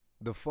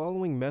The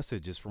following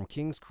message is from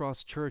King's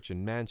Cross Church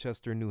in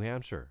Manchester, New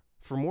Hampshire.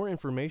 For more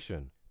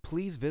information,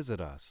 please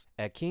visit us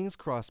at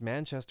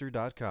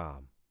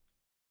kingscrossmanchester.com.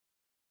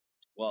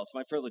 Well, it's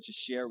my privilege to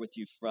share with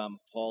you from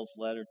Paul's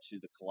letter to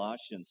the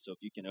Colossians. So if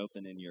you can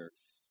open in your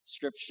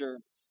scripture,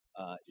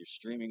 if you're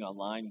streaming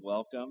online,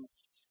 welcome.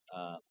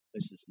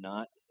 This is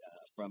not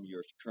from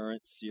your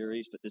current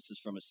series, but this is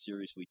from a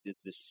series we did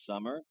this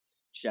summer,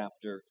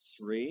 chapter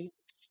 3.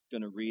 I'm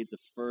going to read the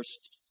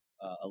first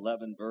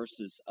 11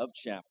 verses of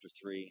chapter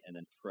 3 and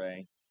then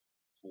pray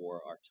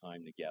for our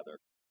time together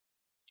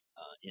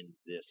in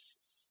this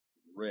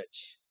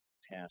rich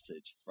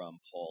passage from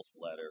Paul's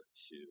letter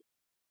to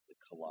the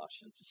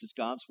Colossians. This is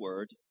God's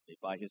word. May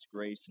by his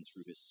grace and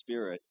through his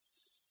Spirit,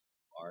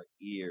 our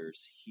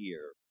ears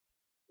hear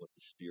what the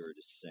Spirit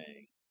is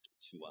saying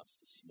to us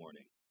this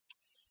morning.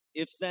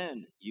 If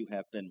then you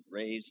have been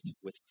raised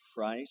with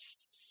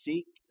Christ,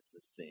 seek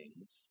the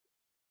things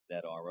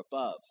that are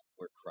above,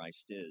 where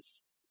Christ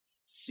is,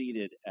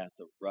 seated at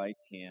the right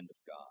hand of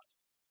God.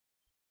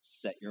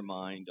 Set your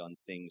mind on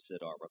things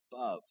that are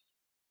above,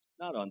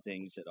 not on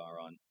things that are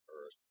on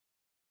earth,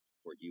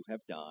 for you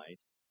have died,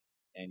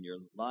 and your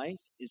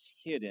life is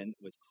hidden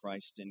with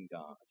Christ in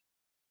God.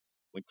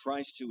 When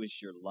Christ, who is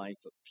your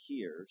life,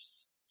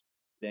 appears,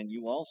 then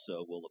you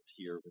also will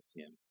appear with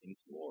him in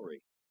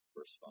glory.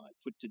 Verse 5,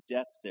 put to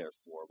death,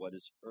 therefore, what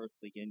is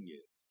earthly in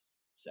you,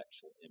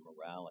 sexual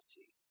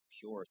immorality,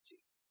 purity,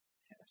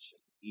 passion,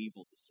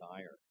 evil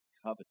desire,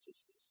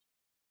 covetousness,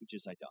 which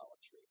is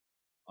idolatry.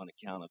 On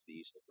account of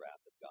these, the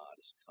wrath of God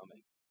is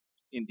coming.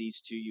 In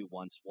these two you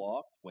once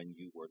walked when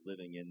you were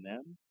living in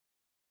them,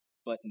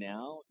 but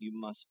now you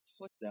must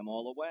put them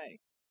all away.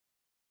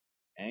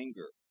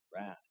 Anger,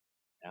 wrath,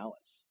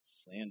 malice,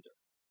 slander,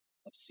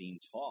 obscene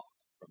talk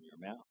from your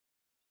mouth.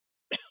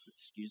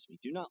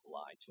 Do not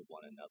lie to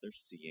one another,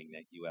 seeing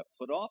that you have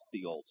put off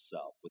the old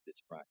self with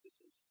its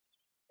practices,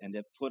 and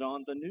have put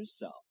on the new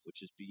self,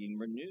 which is being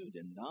renewed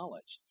in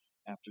knowledge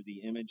after the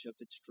image of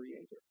its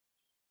creator.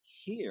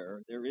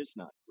 Here there is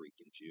not Greek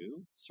and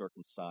Jew,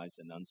 circumcised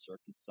and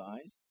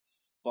uncircumcised,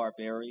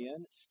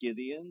 barbarian,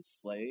 Scythian,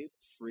 slave,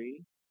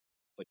 free,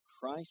 but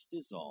Christ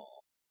is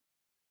all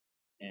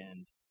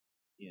and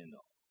in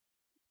all.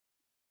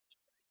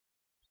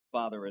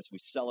 Father, as we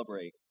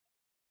celebrate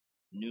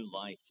new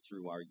life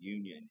through our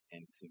union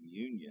and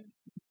communion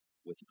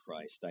with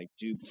Christ, I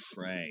do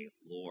pray,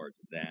 Lord,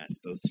 that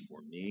both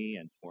for me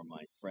and for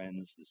my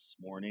friends this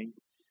morning,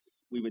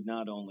 we would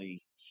not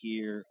only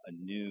hear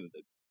anew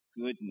the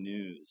good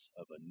news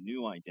of a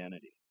new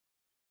identity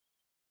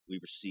we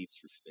receive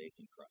through faith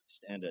in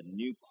Christ, and a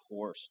new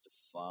course to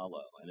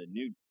follow, and a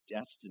new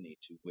destiny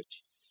to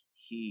which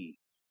he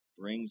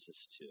brings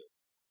us to.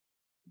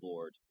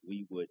 Lord,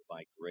 we would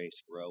by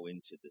grace grow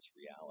into this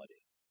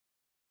reality,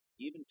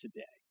 even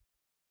today,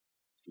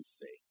 through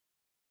faith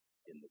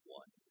in the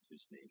one in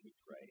whose name we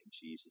pray. In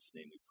Jesus'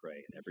 name we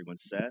pray. And everyone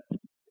said,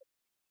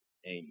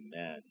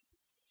 Amen.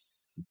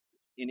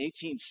 In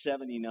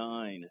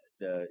 1879,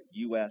 the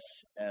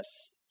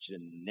USS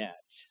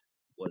Jeannette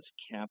was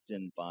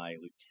captained by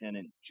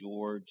Lieutenant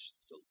George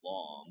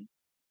DeLong.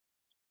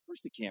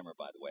 Where's the camera,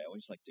 by the way? I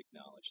always like to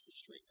acknowledge the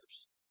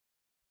streamers.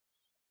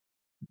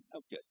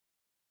 Oh, good.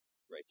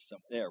 Right,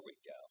 there we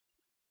go.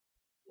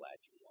 Glad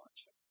you're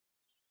watching.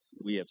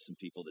 We have some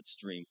people that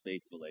stream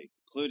faithfully,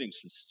 including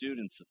some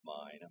students of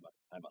mine.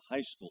 I'm a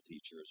high school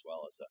teacher as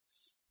well as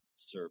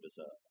serve as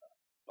a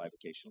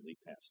bivocational lead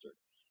pastor,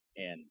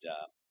 and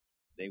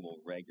they will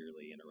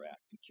regularly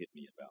interact and kid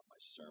me about my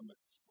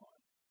sermons on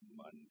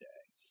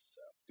Monday.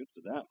 So good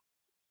for them.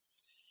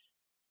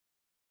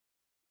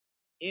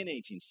 In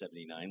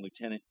 1879,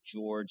 Lieutenant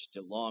George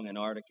DeLong, an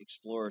Arctic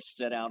explorer,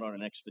 set out on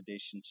an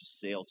expedition to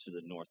sail to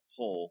the North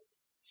Pole,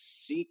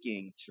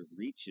 seeking to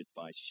reach it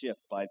by ship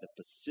by the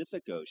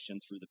Pacific Ocean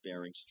through the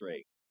Bering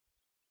Strait.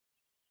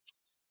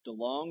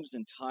 DeLong's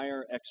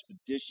entire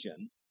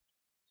expedition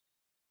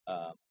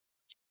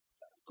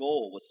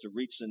goal was to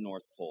reach the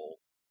North Pole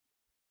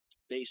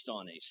based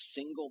on a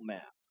single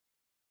map.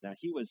 Now,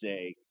 he was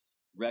a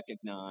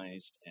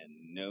recognized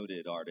and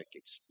noted Arctic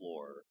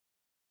explorer,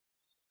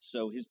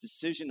 so his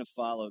decision to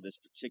follow this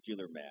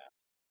particular map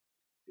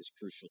is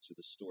crucial to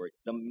the story.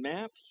 The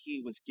map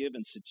he was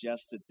given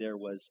suggested there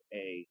was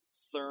a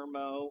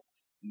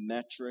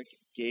thermometric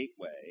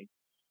gateway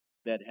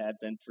that had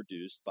been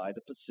produced by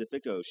the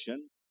Pacific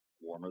Ocean,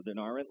 warmer than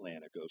our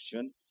Atlantic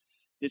Ocean.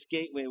 This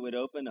gateway would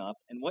open up,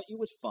 and what you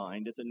would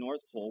find at the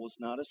North Pole was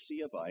not a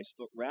sea of ice,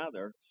 but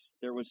rather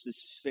there was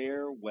this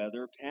fair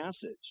weather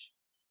passage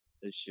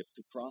that a ship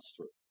could cross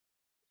through.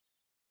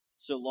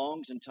 So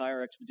Long's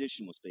entire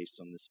expedition was based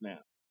on this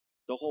map.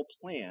 The whole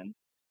plan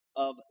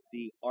of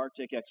the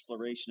Arctic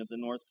exploration of the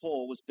North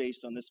Pole was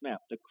based on this map.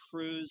 The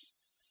crew's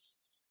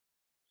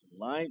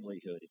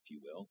livelihood, if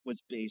you will,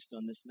 was based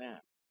on this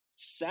map.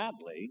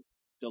 Sadly,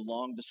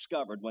 DeLong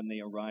discovered when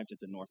they arrived at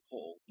the North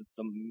Pole that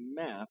the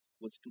map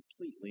was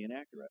completely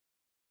inaccurate.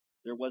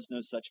 There was no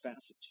such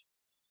passage.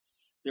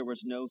 There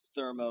was no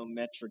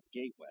thermometric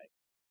gateway.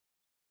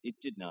 It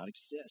did not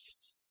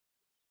exist.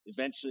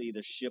 Eventually,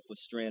 their ship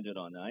was stranded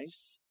on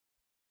ice.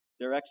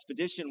 Their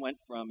expedition went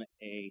from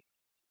a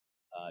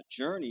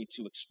journey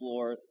to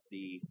explore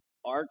the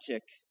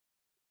Arctic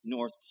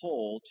North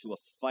Pole to a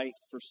fight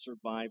for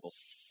survival.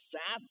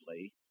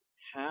 Sadly,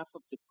 half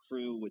of the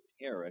crew would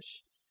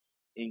perish,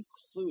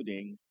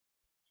 including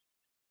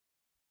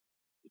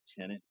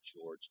Lieutenant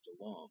George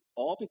DeLong,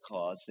 all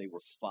because they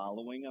were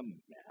following a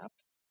map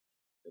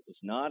that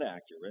was not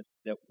accurate,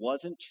 that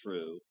wasn't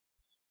true,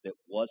 that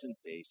wasn't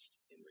based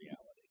in reality.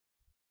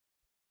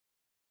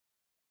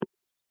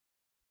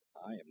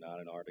 I am not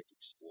an Arctic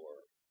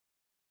explorer,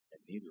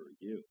 and neither are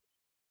you.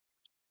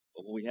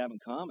 But what we have in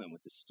common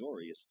with this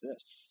story is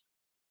this.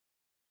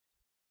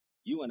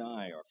 You and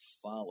I are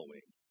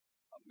following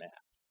a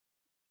map.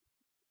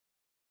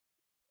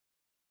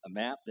 A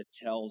map that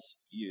tells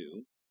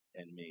you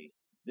and me,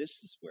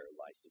 this is where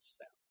life is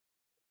found.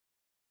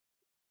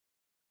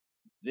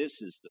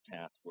 This is the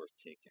path worth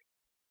taking.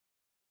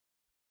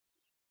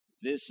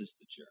 This is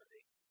the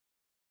journey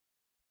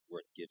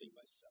worth giving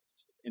myself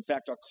to. In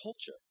fact, our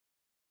culture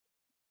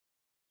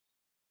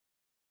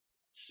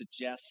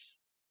suggests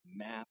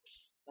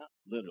maps, not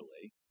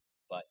literally,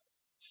 but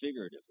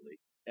figuratively,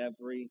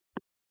 every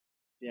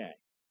day,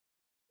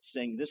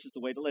 saying this is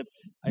the way to live.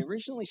 I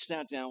recently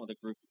sat down with a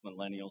group of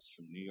millennials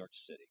from New York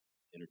City,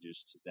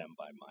 introduced to them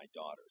by my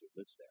daughter who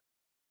lives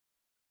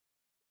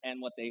there.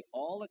 And what they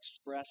all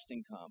expressed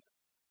in common,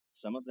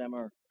 some of them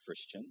are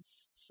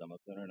Christians, some of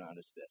them are not,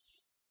 is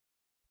this.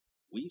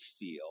 We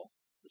feel,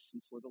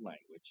 listen for the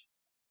language,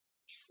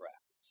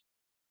 trapped.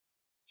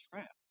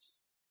 Trapped.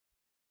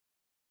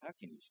 How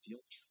can you feel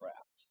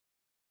trapped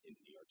in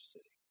New York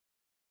City?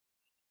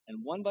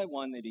 And one by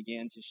one, they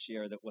began to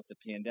share that what the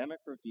pandemic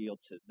revealed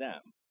to them,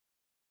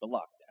 the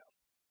lockdown,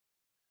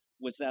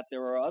 was that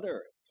there are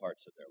other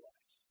parts of their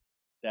life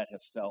that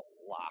have felt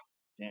locked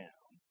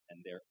down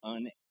and they're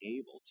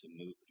unable to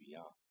move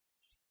beyond.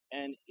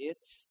 And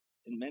it,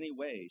 in many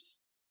ways,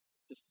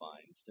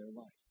 defines their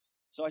life.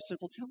 So I said,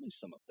 well, tell me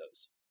some of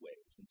those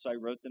ways. And so I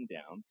wrote them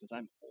down because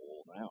I'm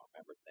old and I don't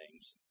remember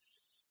things.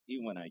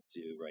 Even when I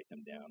do write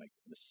them down, I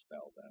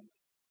misspell them.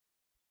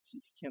 See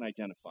if you can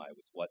identify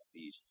with what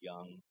these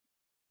young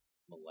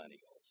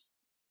millennials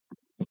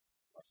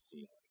are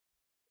feeling.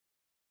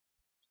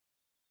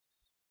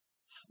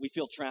 We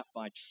feel trapped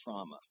by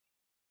trauma.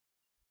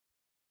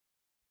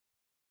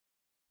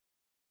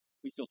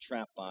 We feel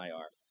trapped by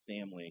our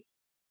family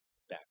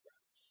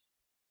backgrounds.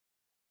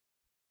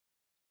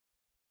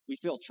 We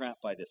feel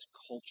trapped by this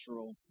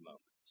cultural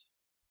moment.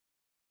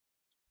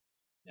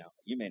 Now,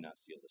 you may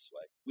not feel this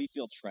way. We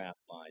feel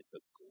trapped by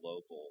the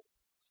global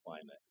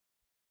climate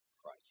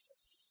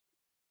crisis.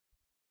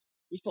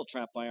 We feel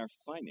trapped by our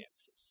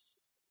finances,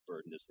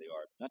 burdened as they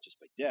are, not just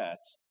by debt,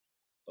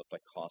 but by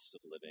cost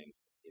of living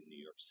in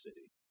New York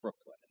City,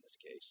 Brooklyn in this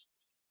case,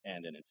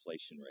 and an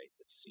inflation rate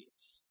that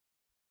seems.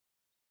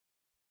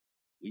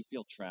 We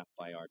feel trapped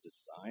by our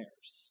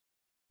desires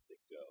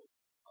that go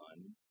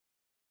unrequited.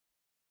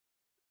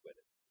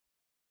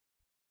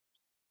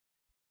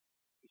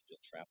 We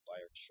feel trapped by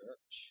our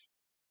church.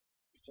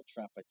 We feel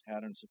trapped by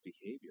patterns of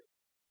behavior.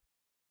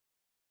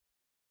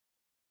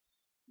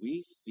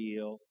 We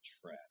feel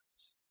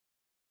trapped.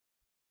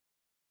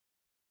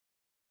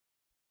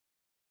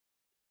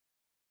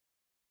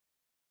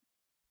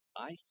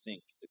 I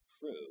think the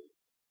crew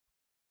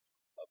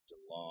of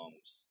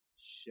DeLong's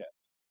ship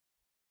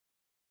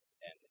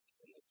and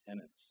the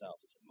lieutenant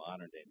itself is a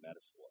modern-day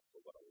metaphor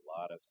for what a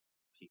lot of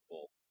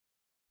people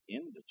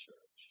in the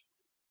church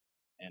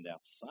and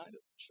outside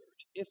of the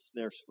church, if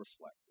they're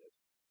reflective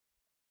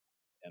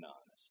and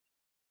honest,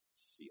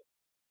 feel.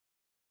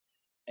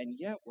 And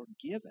yet we're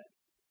given,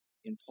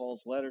 in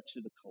Paul's letter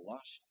to the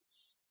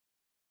Colossians,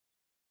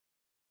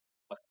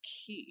 a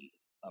key,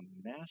 a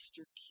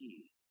master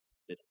key,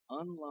 that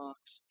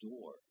unlocks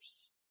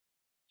doors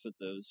for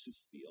those who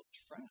feel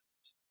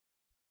trapped.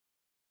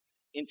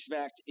 In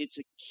fact, it's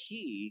a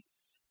key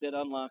that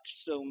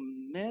unlocks so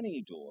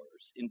many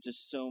doors into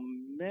so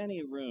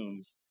many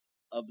rooms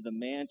of the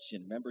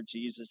mansion. Remember,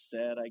 Jesus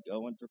said, I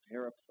go and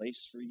prepare a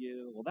place for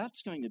you. Well,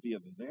 that's going to be a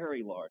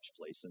very large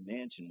place, a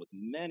mansion with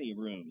many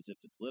rooms, if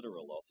it's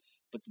literal.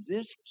 But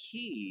this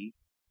key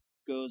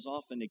goes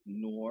often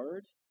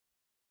ignored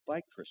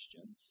by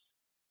Christians,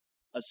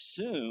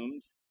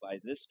 assumed by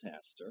this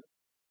pastor,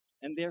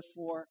 and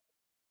therefore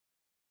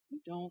we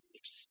don't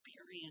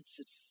experience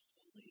it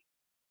fully.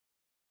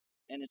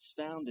 And it's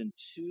found in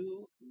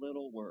two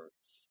little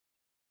words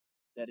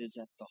that is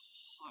at the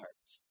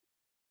heart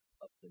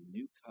of the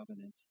new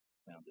covenant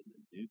found in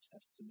the New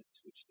Testament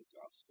to which the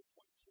gospel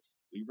points us.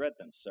 We read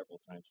them several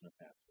times in our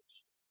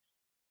passage.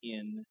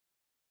 In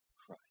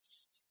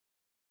Christ.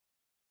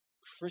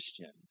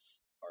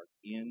 Christians are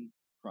in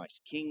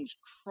Christ. King's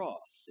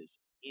Cross is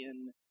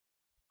in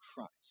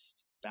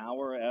Christ.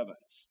 Bauer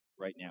Evans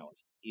right now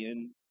is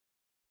in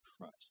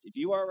Christ. If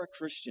you are a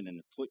Christian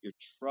and put your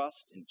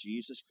trust in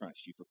Jesus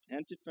Christ, you've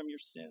repented from your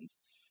sins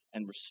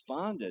and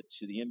responded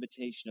to the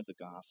invitation of the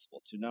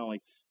gospel to not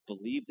only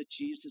believe that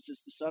Jesus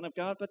is the Son of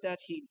God, but that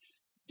he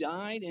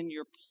died in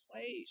your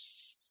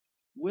place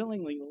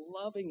willingly,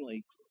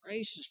 lovingly,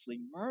 graciously,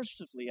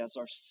 mercifully as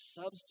our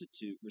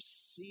substitute,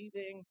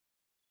 receiving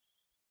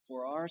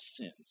for our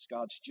sins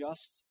God's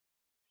just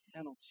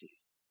penalty.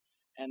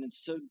 And in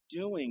so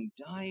doing,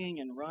 dying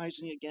and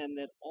rising again,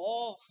 that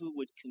all who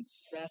would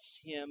confess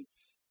him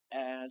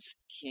as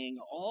king,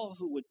 all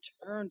who would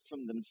turn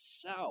from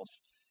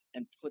themselves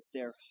and put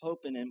their hope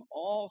in him,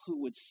 all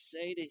who would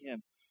say to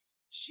him,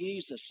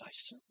 Jesus, I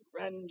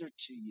surrender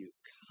to you.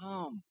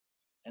 Come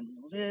and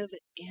live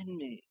in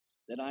me,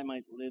 that I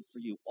might live for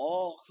you.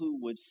 All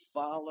who would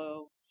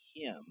follow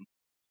him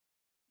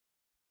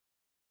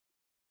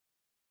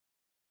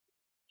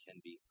can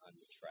be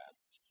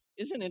untrapped.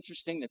 Isn't it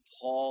interesting that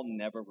Paul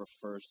never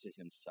refers to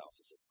himself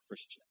as a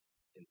Christian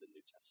in the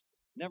New Testament?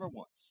 Never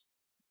once.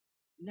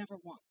 Never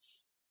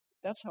once.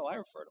 That's how I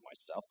refer to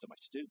myself, to my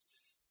students.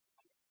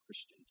 I'm a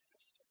Christian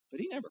pastor. But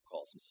he never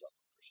calls himself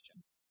a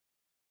Christian.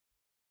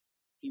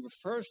 He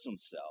refers to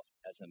himself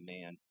as a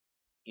man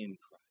in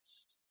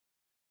Christ.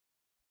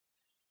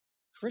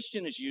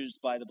 Christian is used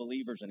by the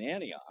believers in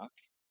Antioch,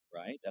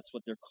 right? That's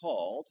what they're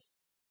called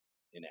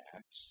in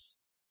Acts.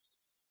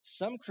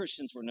 Some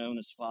Christians were known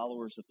as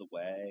followers of the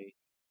way,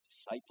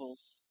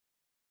 disciples.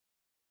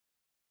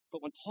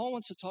 But when Paul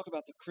wants to talk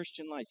about the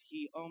Christian life,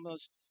 he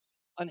almost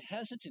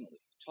unhesitantly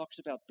talks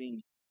about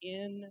being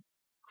in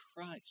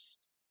Christ,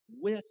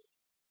 with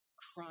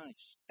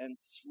Christ, and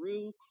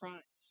through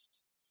Christ.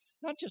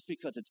 Not just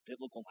because it's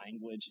biblical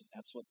language, and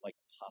that's what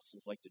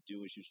apostles like to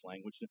do, is use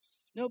language.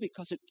 No,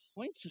 because it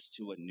points us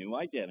to a new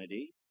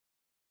identity,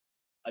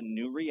 a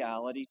new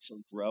reality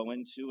to grow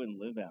into and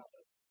live out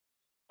of,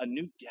 a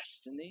new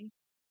destiny,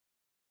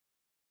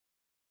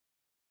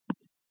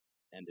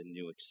 and a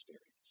new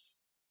experience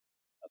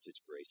of his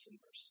grace and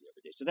mercy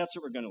every day. So that's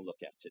what we're going to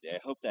look at today. I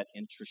hope that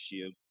interests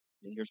you.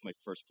 And here's my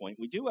first point.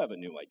 We do have a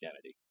new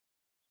identity.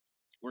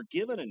 We're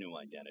given a new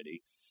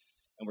identity,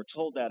 and we're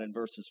told that in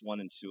verses 1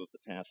 and 2 of the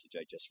passage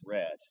I just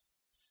read.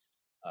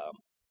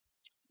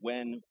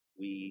 When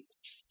we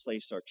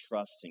place our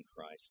trust in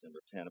Christ and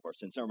repent of our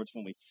sins. In other words,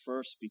 when we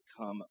first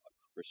become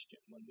a Christian,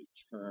 when we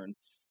turn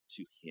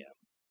to him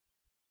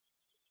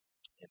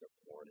and are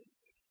born anew.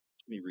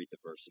 Let me read the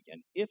verse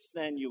again. If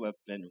then you have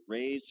been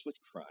raised with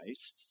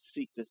Christ,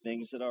 seek the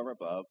things that are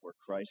above, where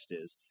Christ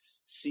is,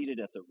 seated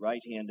at the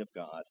right hand of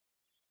God.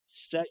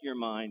 Set your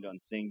mind on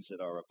things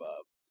that are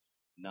above,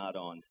 not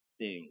on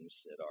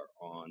things that are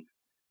on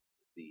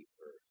the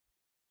earth.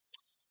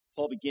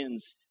 Paul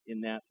begins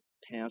in that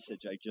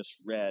passage I just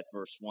read,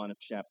 verse 1 of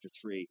chapter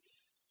 3.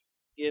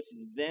 If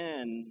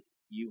then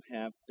you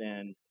have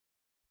been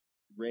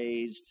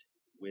raised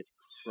with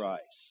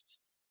Christ.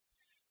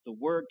 The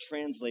word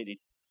translated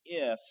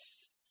if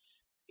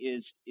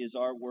is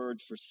our word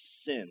for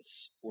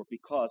since or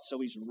because. So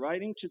he's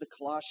writing to the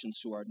Colossians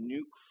who are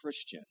new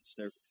Christians.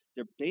 They're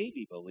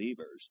baby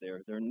believers.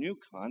 They're new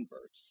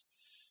converts.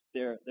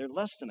 They're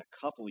less than a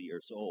couple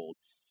years old.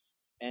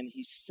 And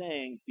he's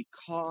saying,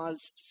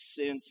 because,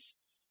 since,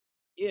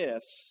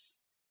 if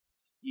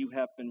you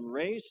have been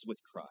raised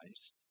with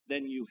Christ,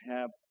 then you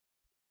have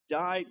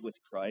died with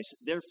Christ.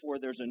 Therefore,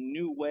 there's a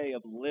new way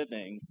of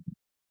living,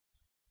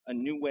 a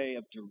new way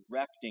of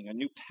directing, a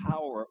new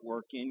power at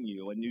work in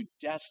you, a new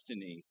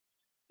destiny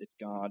that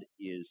God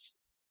is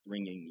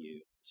bringing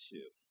you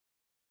to.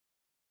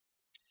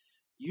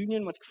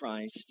 Union with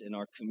Christ and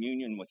our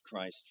communion with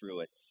Christ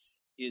through it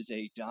is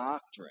a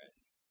doctrine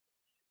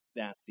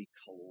that the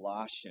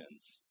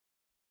Colossians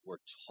were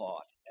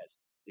taught as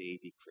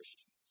baby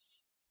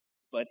Christians.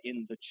 But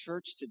in the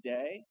church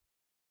today,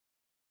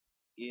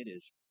 it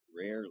is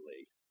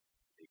rarely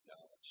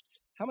acknowledged.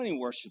 How many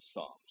worship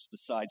songs,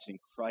 besides In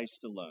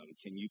Christ Alone,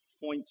 can you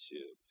point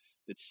to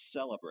that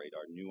celebrate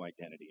our new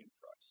identity in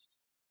Christ?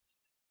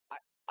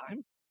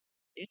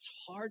 It's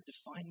hard to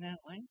find that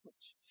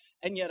language.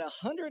 And yet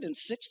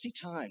 160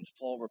 times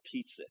Paul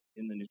repeats it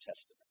in the New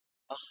Testament.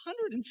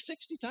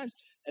 160 times,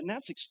 and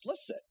that's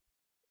explicit.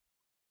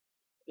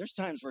 There's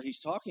times where he's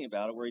talking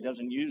about it where he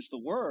doesn't use the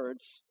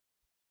words,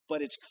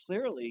 but it's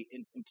clearly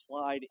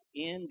implied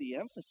in the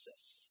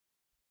emphasis.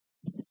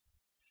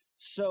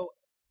 So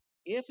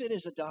if it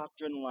is a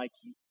doctrine like,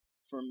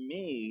 for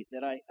me,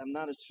 that I'm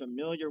not as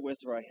familiar with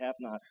or I have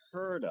not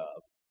heard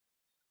of,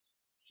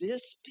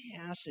 this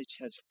passage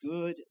has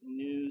good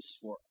news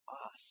for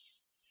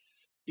us.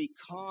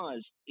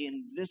 Because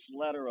in this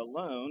letter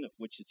alone, of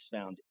which it's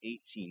found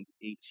 18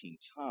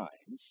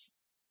 times,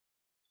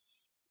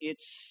 it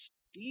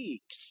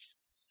speaks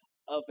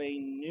of a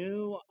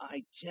new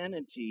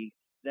identity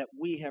that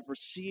we have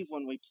received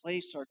when we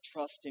place our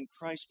trust in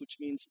Christ, which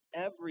means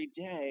every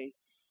day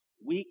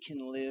we can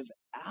live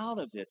out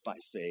of it by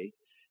faith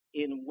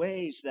in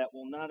ways that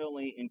will not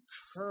only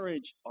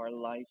encourage our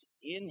life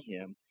in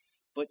him,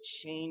 but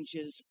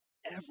changes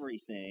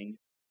everything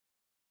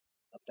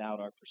about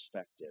our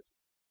perspective.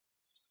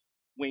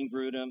 Wayne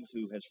Grudem,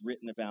 who has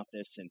written about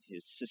this in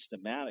his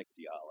systematic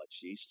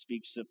theology,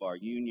 speaks of our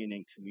union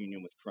and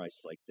communion with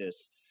Christ like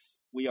this.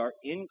 We are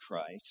in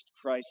Christ.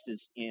 Christ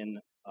is in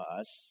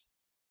us,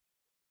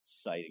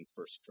 citing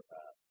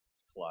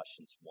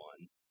Colossians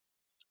 1.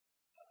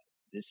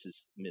 This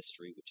is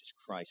mystery, which is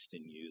Christ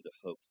in you, the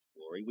hope of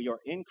glory. We are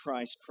in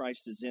Christ.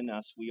 Christ is in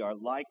us. We are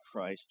like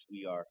Christ.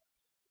 We are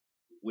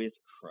with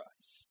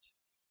Christ.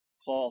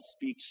 Paul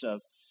speaks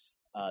of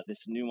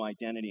this new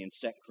identity in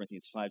 2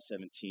 Corinthians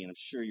 5:17. I'm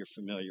sure you're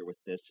familiar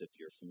with this if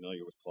you're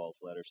familiar with Paul's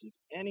letters. If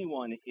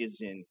anyone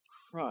is in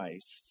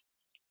Christ,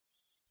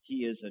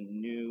 he is a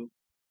new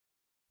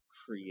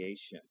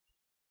creation.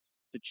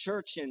 The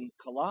church in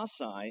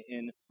Colossae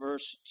in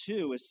verse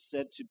 2 is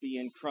said to be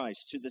in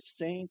Christ. To the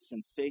saints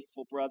and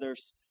faithful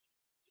brothers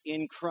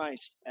in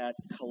Christ at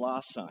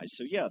Colossae.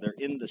 So yeah, they're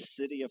in the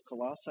city of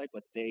Colossae,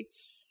 but they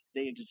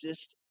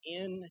exist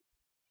in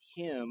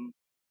him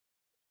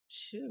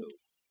too.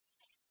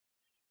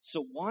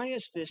 So why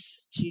is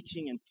this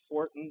teaching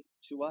important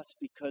to us?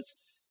 Because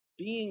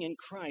being in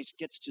Christ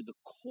gets to the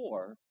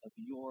core of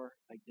your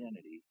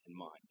identity and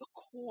mine, the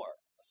core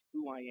of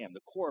who I am,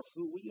 the core of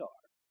who we are.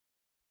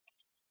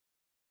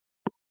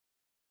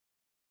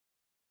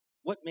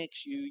 What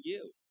makes you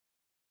you?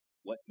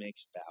 What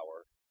makes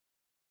Bauer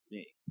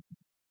me?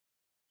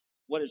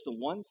 What is the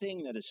one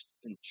thing that has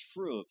been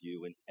true of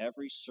you in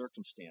every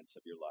circumstance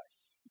of your life?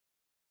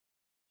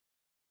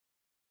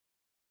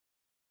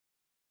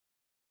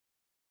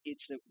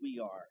 It's that we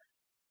are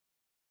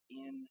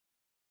in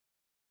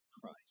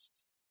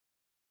Christ.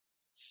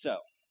 So,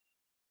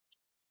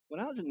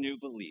 when I was a new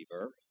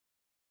believer,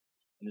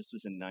 and this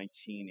was in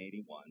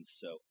 1981,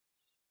 so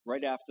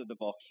right after the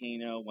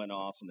volcano went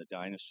off and the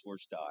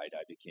dinosaurs died,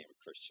 I became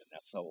a Christian.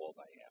 That's how old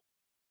I am.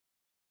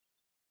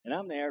 And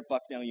I'm there at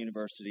Bucknell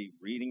University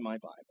reading my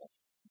Bible.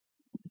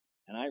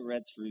 And I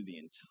read through the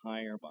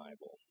entire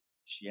Bible,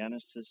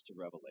 Genesis to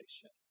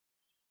Revelation,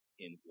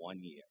 in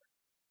 1 year.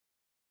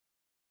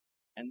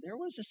 And there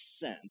was a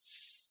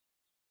sense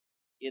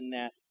in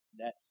that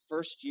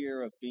first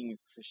year of being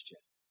a Christian.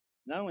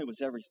 Not only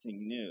was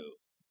everything new,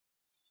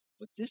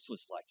 but this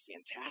was like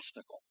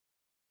fantastical.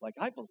 Like,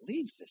 I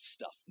believe this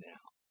stuff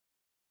now.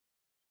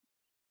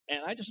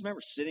 And I just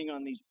remember sitting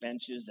on these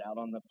benches out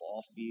on the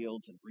ball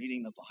fields and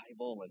reading the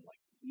Bible and like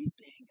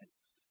weeping and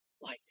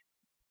like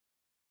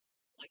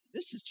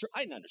this is true.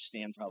 I didn't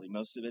understand probably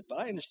most of it, but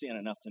I understand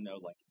enough to know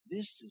like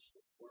this is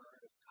the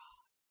Word of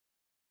God.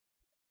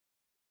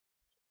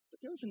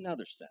 But there was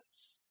another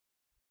sense,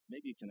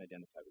 maybe you can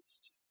identify with this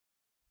too,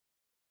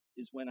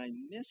 is when I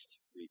missed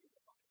reading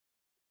the Bible.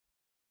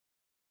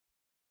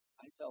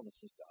 I felt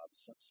as if God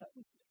was upset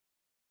with me.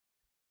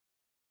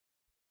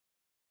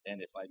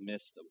 And if I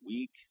missed a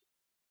week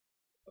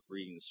of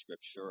reading the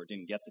scripture or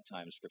didn't get the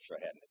time of scripture,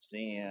 I had an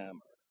exam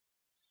or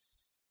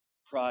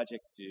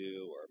project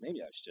due, or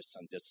maybe I was just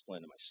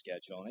undisciplined in my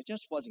schedule, and I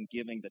just wasn't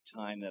giving the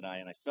time and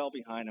I fell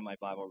behind in my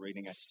Bible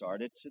reading, I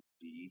started to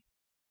be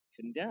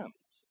condemned.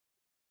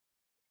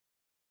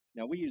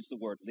 Now, we use the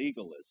word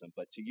legalism,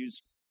 but to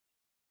use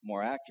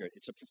more accurate,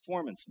 it's a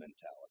performance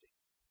mentality,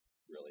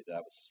 really, that I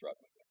was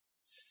struggling with.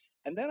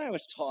 And then I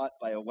was taught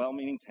by a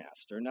well-meaning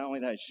pastor, not only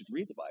that I should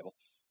read the Bible,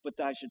 but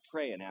that I should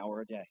pray an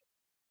hour a day.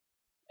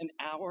 An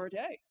hour a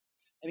day.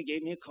 And he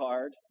gave me a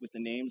card with the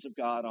names of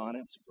God on it.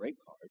 It was a great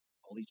card,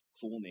 all these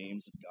cool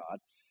names of God.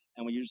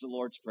 And we used the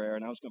Lord's Prayer,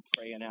 and I was going to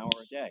pray an hour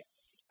a day.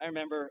 I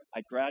remember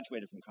I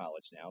graduated from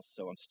college now,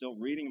 so I'm still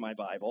reading my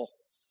Bible,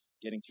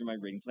 getting through my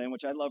reading plan,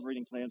 which I love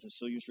reading plans. I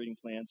still use reading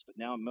plans, but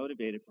now I'm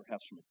motivated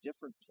perhaps from a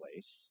different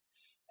place.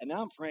 And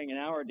now I'm praying an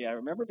hour a day. I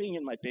remember being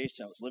in my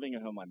basement. I was living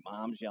at home. My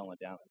mom's yelling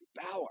down at me,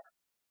 Bauer,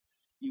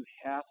 you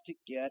have to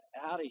get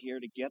out of here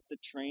to get the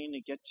train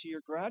to get to your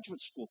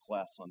graduate school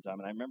class on time.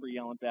 And I remember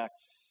yelling back,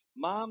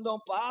 Mom,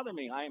 don't bother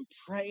me. I am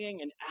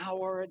praying an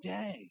hour a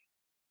day.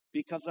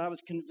 Because I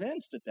was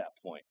convinced at that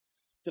point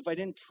that if I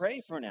didn't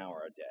pray for an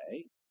hour a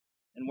day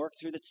and work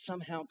through that,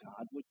 somehow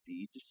God would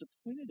be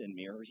disappointed in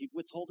me, or he'd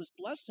withhold his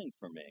blessing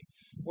from me,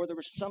 or there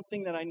was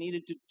something that I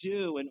needed to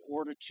do in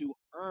order to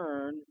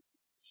earn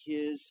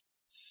his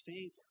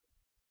favor.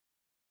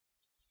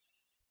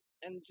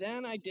 And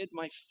then I did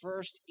my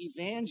first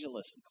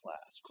evangelism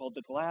class called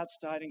the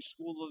Gladstiding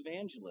School of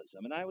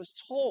Evangelism. And I was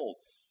told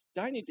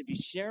that I need to be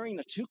sharing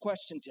the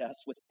 2-question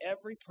test with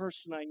every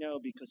person I know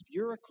because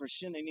you're a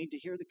Christian. They need to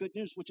hear the good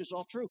news, which is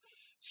all true.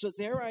 So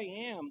there I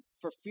am,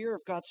 for fear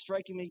of God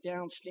striking me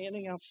down,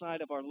 standing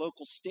outside of our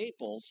local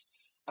Staples,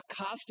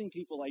 accosting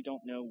people I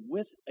don't know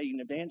with an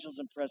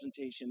evangelism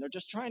presentation. They're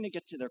just trying to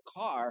get to their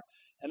car,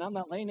 and I'm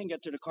not letting them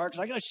get to the car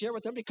because I got to share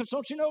with them because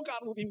don't you know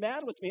God will be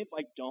mad with me if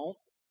I don't?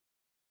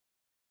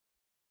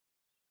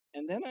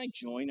 And then I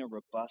join a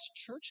robust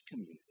church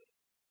community.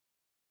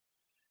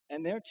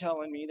 And they're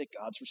telling me that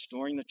God's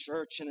restoring the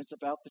church and it's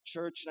about the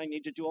church and I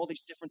need to do all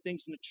these different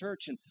things in the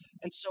church. And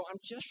so I'm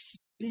just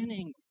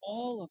spinning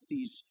all of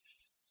these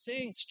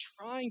things,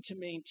 trying to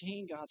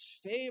maintain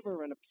God's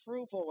favor and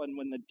approval. And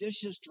when the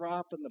dishes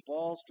drop and the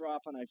balls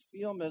drop and I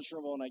feel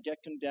miserable and I get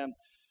condemned,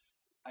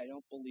 I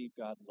don't believe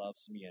God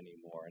loves me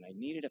anymore. And I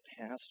needed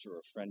a pastor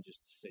or a friend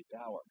just to say,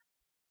 Bauer,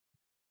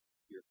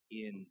 you're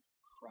in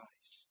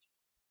Christ.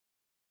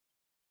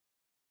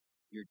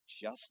 You're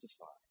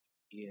justified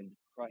in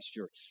Christ.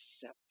 You're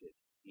accepted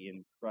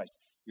in Christ.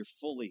 You're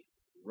fully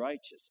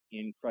righteous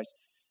in Christ.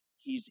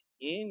 He's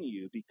in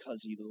you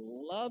because he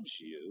loves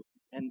you.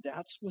 And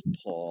that's what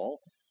Paul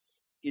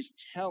is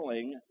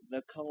telling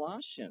the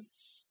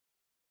Colossians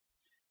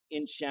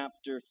in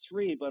chapter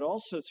 3, but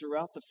also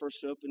throughout the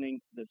first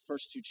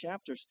two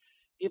chapters.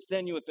 If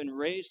then you have been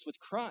raised with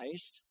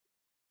Christ,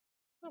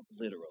 not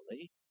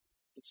literally,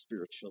 but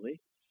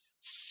spiritually,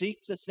 seek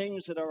the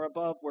things that are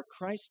above where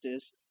Christ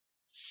is,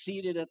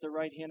 seated at the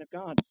right hand of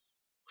God.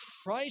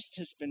 Christ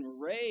has been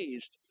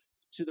raised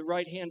to the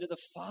right hand of the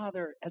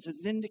Father as a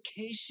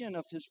vindication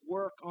of his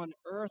work on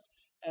earth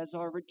as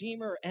our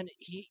Redeemer, and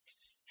he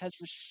has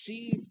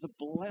received the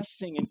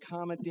blessing and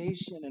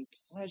commendation and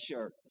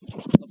pleasure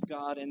of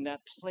God in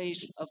that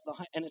place of the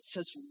high. And it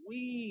says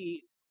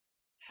we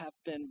have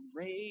been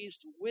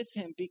raised with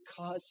him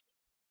because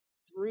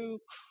through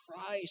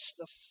Christ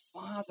the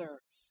Father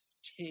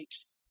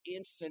takes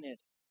infinite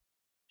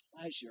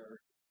pleasure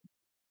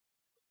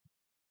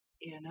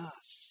in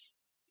us.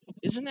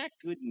 Isn't that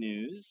good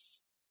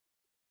news?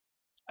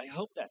 I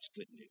hope that's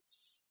good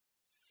news.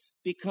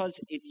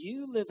 Because if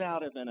you live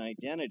out of an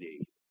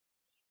identity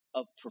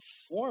of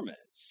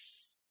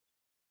performance,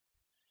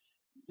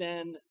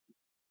 then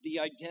the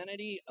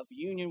identity of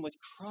union with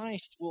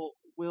Christ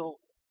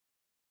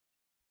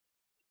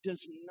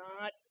does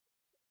not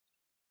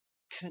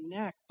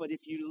connect. But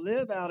if you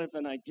live out of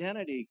an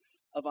identity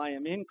of I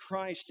am in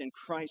Christ and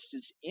Christ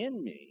is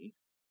in me,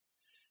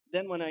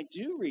 then when I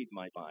do read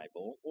my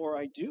Bible, or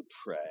I do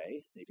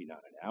pray, maybe not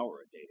an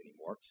hour a day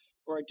anymore,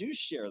 or I do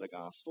share the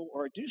gospel,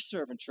 or I do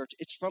serve in church,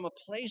 it's from a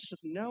place of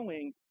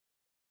knowing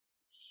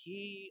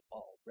he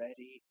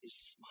already is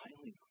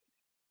smiling on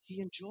me. He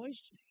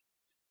enjoys me.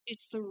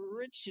 It's the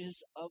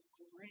riches of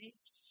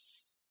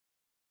grace.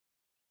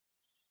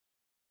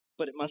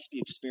 But it must be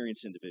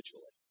experienced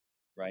individually,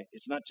 right?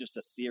 It's not just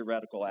a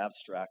theoretical,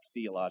 abstract,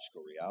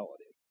 theological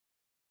reality.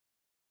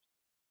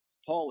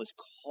 Paul is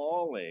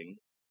calling,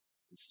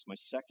 this is my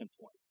second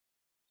point,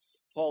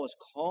 Paul is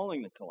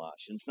calling the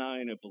Colossians not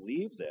only to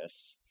believe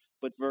this,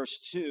 but verse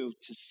 2,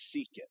 to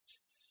seek it.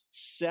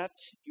 Set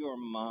your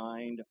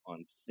mind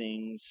on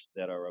things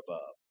that are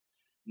above,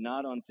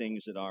 not on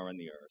things that are on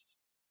the earth.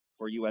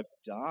 For you have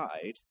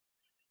died,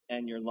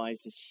 and your life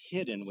is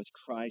hidden with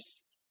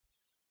Christ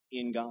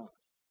in God.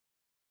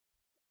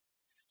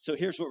 So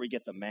here's where we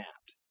get the map,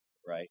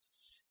 right?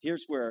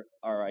 Here's where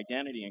our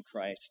identity in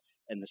Christ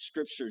and the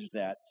scriptures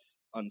that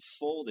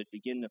unfolded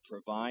begin to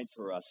provide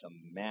for us a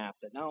map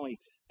that not only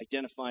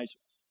identifies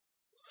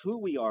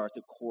who we are at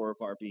the core of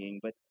our being,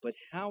 but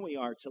how we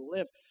are to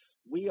live.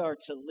 We are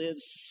to live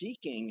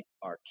seeking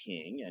our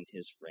King and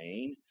his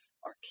reign,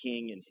 our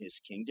King and his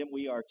kingdom.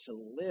 We are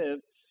to live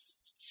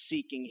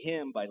seeking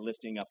him by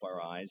lifting up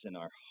our eyes and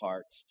our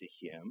hearts to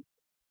him.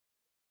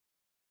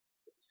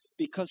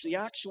 Because the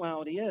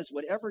actuality is,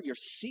 whatever you're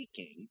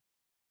seeking,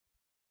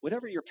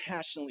 whatever you're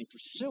passionately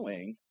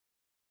pursuing,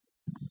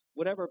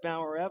 whatever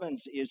Bauer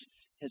Evans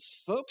has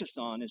focused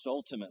on is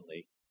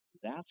ultimately,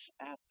 that's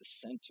at the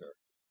center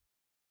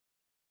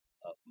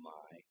of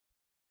my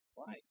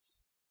life.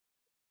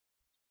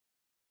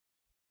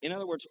 In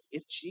other words,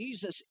 if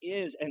Jesus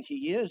is, and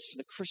he is for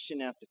the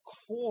Christian at the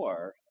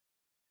core,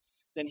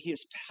 then he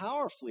is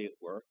powerfully at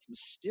work,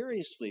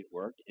 mysteriously at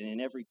work, in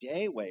an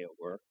everyday way at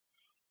work,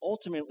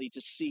 ultimately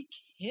to seek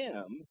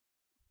him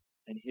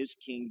and his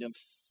kingdom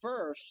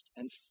first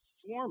and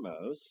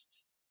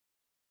foremost,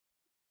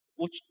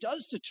 which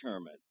does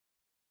determine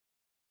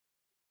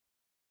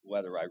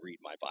whether I read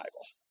my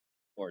Bible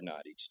or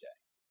not each day,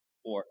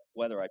 or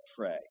whether I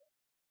pray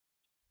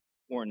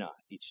or not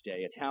each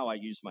day, and how I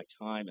use my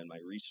time and my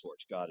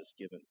resource God has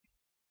given me.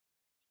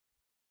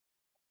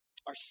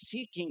 Our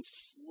seeking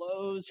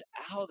flows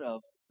out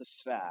of the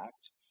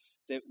fact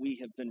that we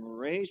have been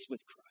raised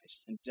with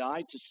Christ and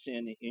died to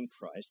sin in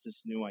Christ,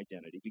 this new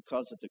identity,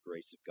 because of the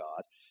grace of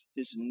God.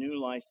 This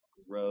new life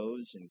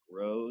grows and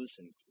grows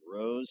and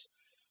grows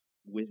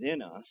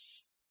within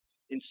us.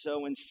 And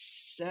so in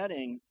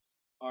setting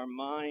our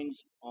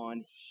minds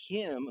on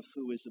him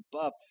who is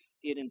above,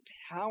 it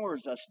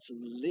empowers us to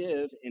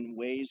live in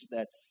ways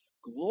that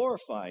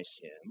glorifies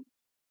him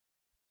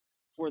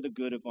for the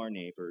good of our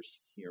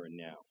neighbors here and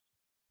now.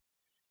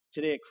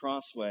 Today at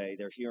Crossway,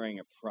 they're hearing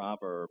a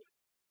proverb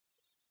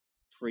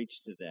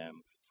preached to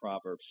them,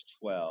 Proverbs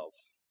 12.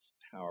 It's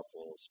a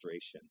powerful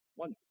illustration.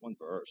 One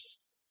verse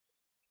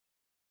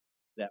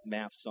that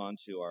maps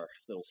onto our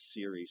little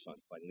series on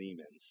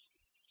Philemons.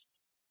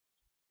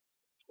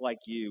 Like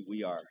you,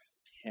 we are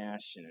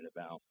passionate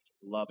about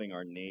loving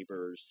our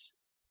neighbors,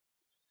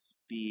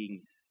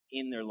 being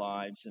in their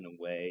lives in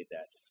a way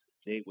that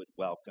they would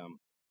welcome,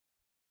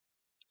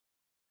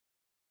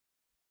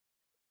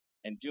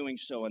 and doing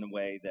so in a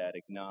way that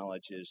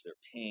acknowledges their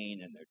pain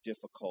and their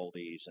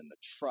difficulties and the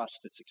trust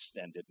that's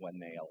extended when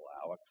they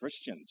allow a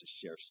Christian to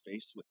share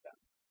space with them.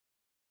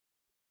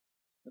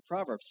 The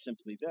proverb's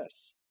simply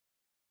this.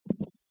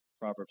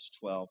 Proverbs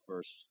 12,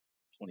 verse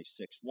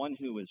 26. One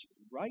who is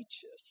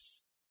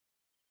righteous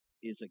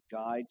is a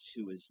guide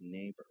to his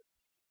neighbor,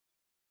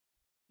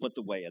 but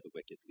the way of the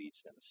wicked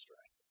leads them astray.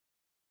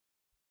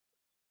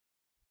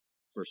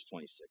 Verse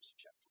 26 of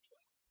chapter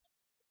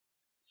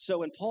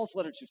So in Paul's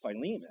letter to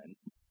Philemon,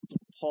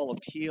 Paul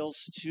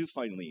appeals to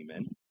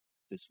Philemon,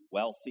 this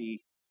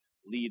wealthy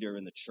leader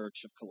in the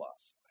church of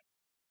Colossae,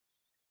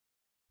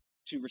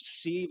 to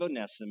receive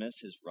Onesimus,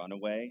 his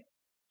runaway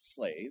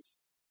slave,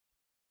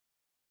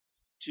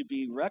 to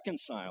be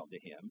reconciled to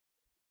him,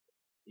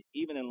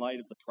 even in light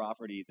of the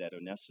property that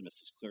Onesimus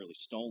has clearly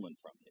stolen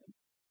from him,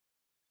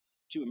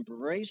 to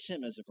embrace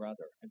him as a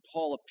brother. And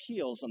Paul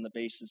appeals on the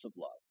basis of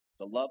love,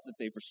 the love that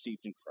they've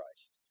received in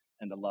Christ,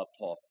 and the love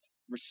Paul.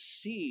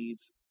 Receive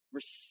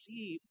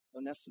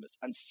Onesimus.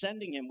 I'm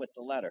sending him with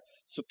the letter.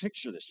 So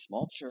picture this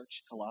small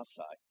church,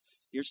 Colossae.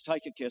 Here's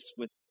Tychicus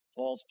with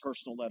Paul's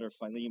personal letter,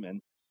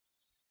 Philemon.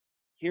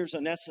 Here's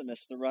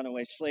Onesimus, the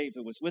runaway slave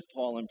who was with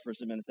Paul in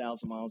imprisonment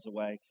 1,000 miles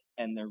away,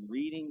 and they're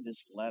reading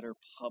this letter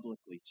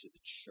publicly to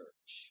the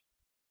church.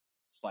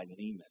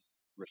 Philemon,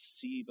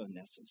 receive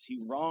Onesimus.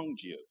 He wronged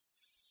you.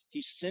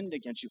 He sinned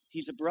against you.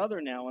 He's a brother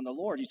now in the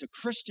Lord. He's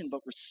a Christian,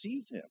 but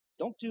receive him.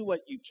 Don't do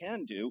what you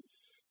can do.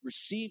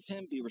 Receive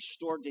him, be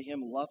restored to him,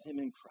 love him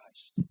in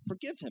Christ.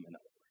 Forgive him, in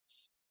other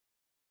words.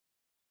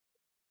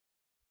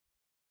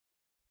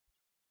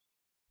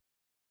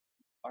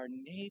 Our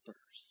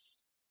neighbors,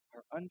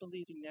 our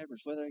unbelieving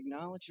neighbors, whether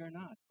acknowledged or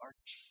not, are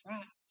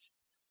trapped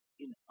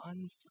in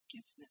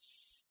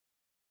unforgiveness.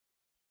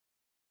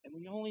 And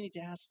we only need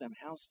to ask them,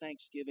 how's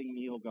Thanksgiving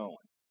meal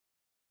going?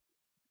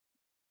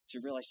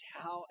 To realize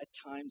how at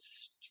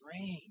times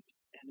strained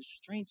and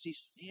estranged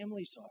these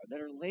families are that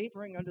are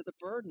laboring under the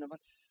burden of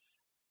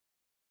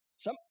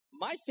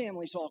my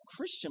family's all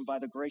Christian by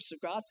the grace of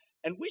God,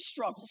 and we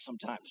struggle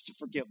sometimes to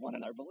forgive one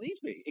another. Believe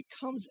me, it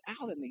comes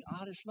out in the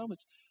oddest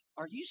moments.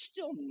 Are you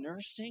still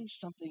nursing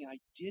something I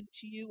did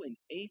to you in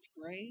 8th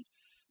grade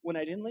when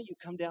I didn't let you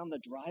come down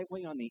the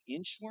driveway on the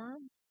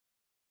inchworm?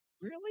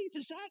 Really?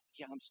 Does that?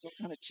 Yeah, I'm still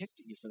kind of ticked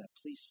at you for that.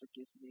 Please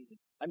forgive me.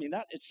 I mean,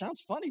 it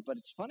sounds funny, but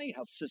it's funny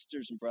how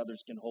sisters and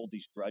brothers can hold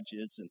these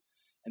grudges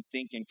and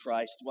think in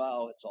Christ,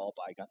 well, it's all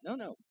bygone.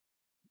 No,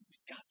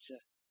 we've got to.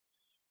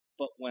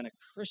 But when a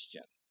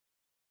Christian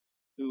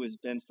who has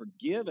been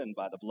forgiven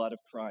by the blood of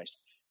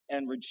Christ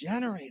and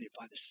regenerated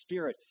by the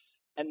Spirit,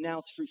 and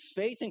now through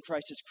faith in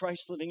Christ, as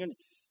Christ living in,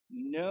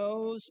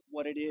 knows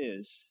what it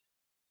is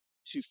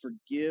to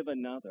forgive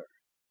another,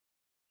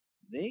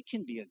 they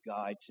can be a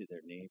guide to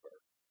their neighbor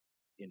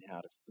in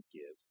how to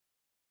forgive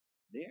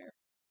there,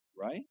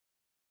 right?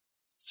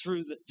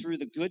 Through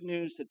the good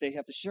news that they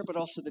have to share, but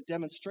also the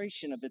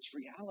demonstration of its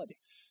reality.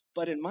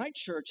 But in my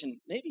church, and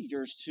maybe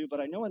yours too, but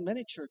I know in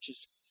many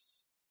churches,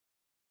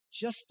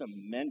 just the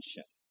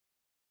mention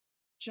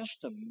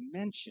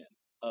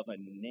of a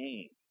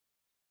name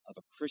of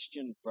a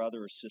Christian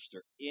brother or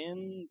sister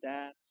in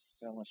that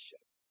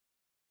fellowship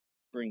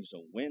brings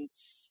a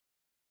wince,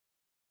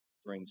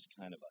 brings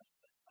kind of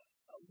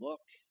a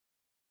look,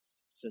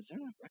 says they're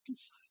not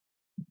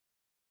reconciled.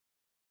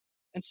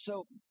 And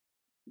so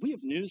we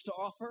have news to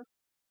offer,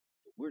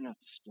 but we're not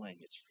displaying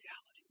its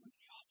reality when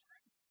we offer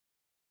it.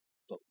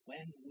 But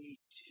when we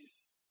do,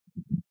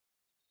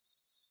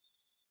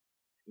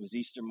 it was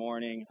Easter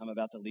morning. I'm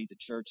about to lead the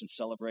church in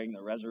celebrating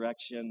the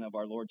resurrection of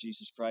our Lord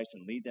Jesus Christ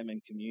and lead them in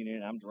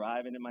communion. I'm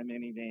driving in my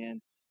minivan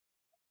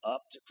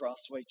up to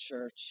Crossway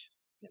Church,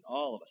 and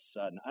all of a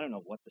sudden, I don't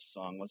know what the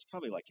song was,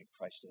 probably like In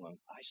Christ Alone,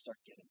 I start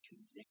getting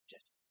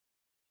convicted.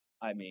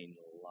 I mean,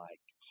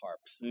 like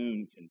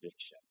harpoon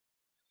conviction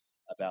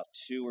about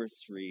 2 or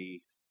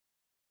 3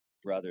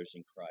 brothers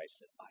in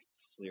Christ that I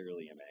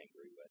clearly am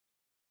angry with.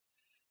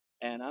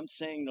 And I'm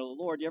saying to the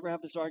Lord, you ever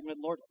have this argument,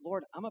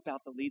 Lord, I'm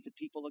about to lead the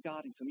people of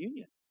God in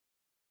communion.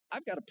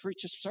 I've got to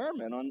preach a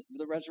sermon on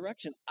the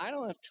resurrection. I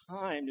don't have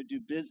time to do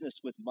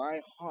business with my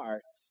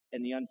heart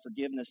and the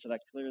unforgiveness that I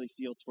clearly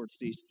feel towards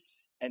these.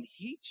 And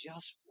he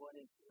just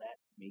wouldn't let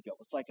me go.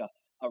 It's like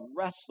a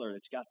wrestler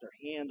that's got their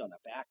hand on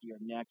the back of your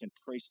neck and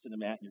prays to the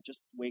mat, and you're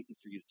just waiting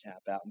for you to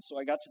tap out. And so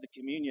I got to the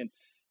communion,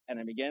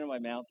 and I began in my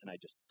mouth, and I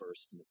just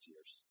burst into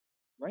tears.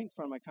 Right in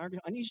front of my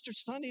congregation. On Easter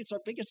Sunday, it's our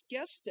biggest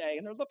guest day,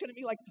 and they're looking at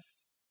me like,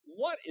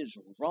 what is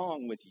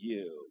wrong with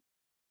you?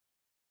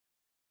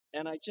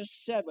 And I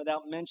just said,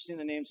 without mentioning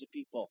the names of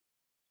people,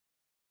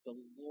 the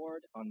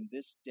Lord on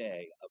this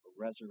day of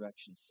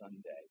Resurrection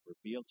Sunday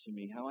revealed to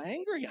me how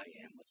angry I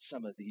am with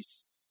some of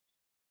these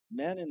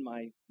men in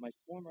my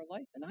former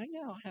life. And I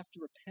now have to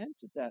repent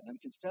of that. And I'm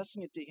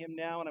confessing it to him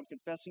now, and I'm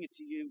confessing it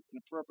to you in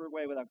an appropriate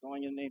way without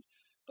going into names.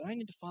 But I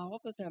need to follow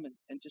up with them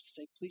and just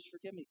say, please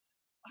forgive me.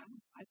 I've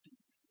been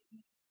really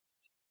angry.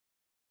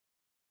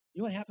 You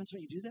know what happens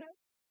when you do that?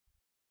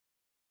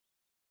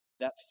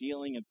 That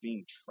feeling of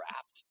being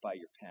trapped by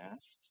your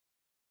past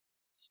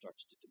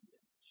starts to diminish.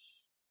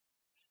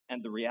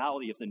 And the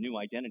reality of the new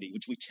identity,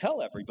 which we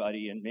tell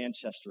everybody in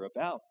Manchester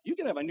about, you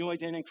can have a new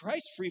identity in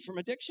Christ free from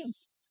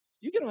addictions.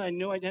 You can have a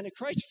new identity in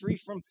Christ free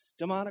from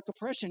demonic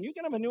oppression. You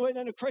can have a new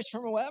identity in Christ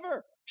from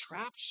whoever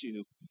traps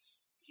you.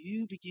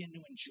 You begin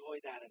to enjoy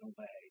that in a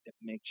way that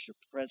makes your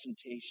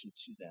presentation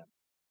to them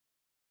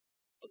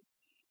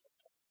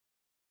believable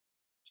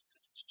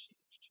because it's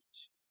changed you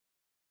too.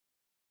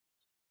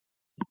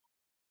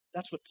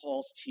 That's what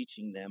Paul's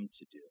teaching them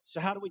to do. So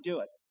how do we do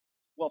it?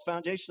 Well,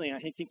 foundationally, I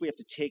think we have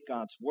to take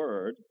God's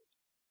word,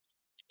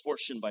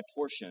 portion by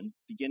portion,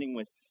 beginning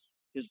with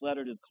his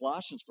letter to the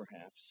Colossians,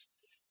 perhaps,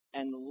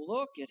 and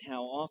look at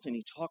how often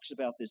he talks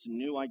about this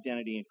new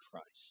identity in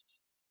Christ.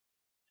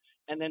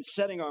 And then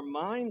setting our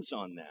minds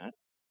on that,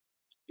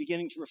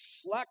 beginning to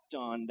reflect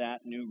on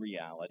that new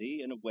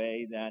reality in a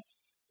way that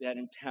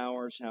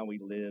empowers how we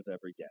live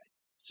every day.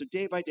 So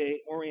day by day,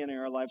 orienting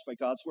our lives by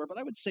God's word. But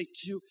I would say,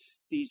 too,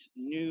 these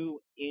new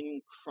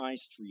in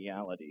Christ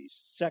realities.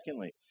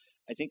 Secondly,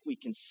 I think we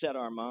can set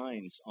our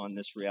minds on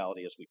this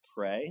reality as we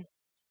pray.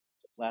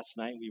 Last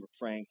night, we were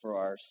praying for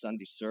our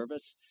Sunday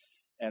service,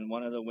 and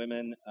one of the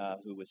women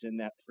who was in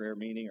that prayer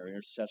meeting, or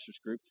intercessors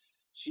group,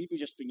 she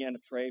just began to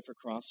pray for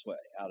Crossway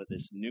out of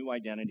this new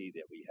identity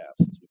that we have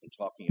since we've been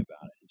talking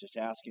about it, and just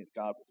asking that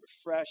God would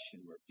refresh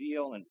and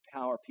reveal and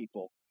empower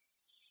people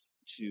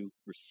to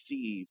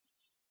receive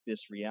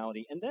this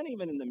reality. And then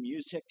even in the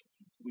music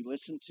we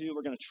listen to,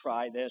 we're going to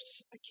try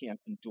this. I can't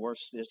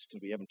endorse this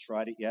because we haven't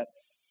tried it yet.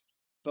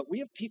 But we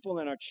have people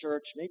in our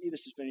church, maybe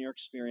this has been your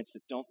experience,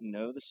 that don't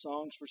know the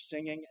songs we're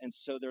singing, and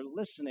so they're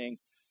listening,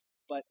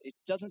 but it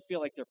doesn't feel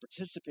like they're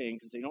participating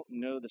because they don't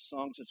know the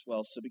songs as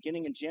well. So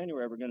beginning in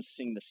January, we're going to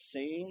sing the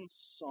same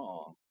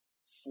song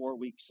 4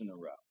 weeks in a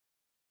row.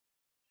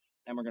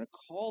 And we're going to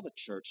call the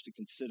church to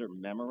consider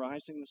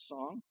memorizing the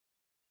song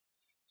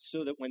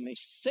so that when they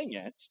sing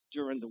it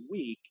during the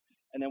week,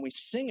 and then we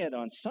sing it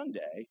on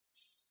Sunday,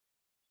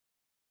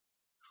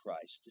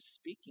 Christ is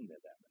speaking to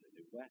them in a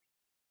new way.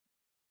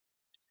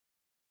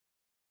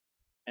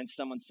 And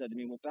someone said to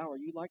me, well, Bauer,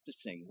 you like to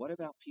sing. What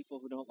about people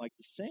who don't like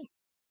to sing?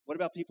 What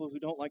about people who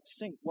don't like to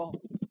sing? Well,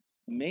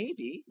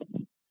 maybe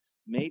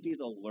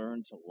they'll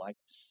learn to like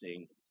to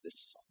sing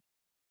this song.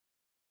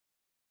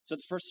 So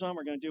the first song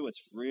we're going to do,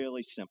 it's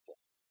really simple.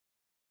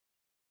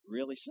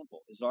 Really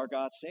simple. Is Our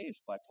God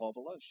Saves by Paul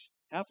Baloche.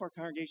 Half our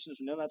congregation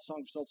doesn't know that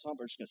song, still song,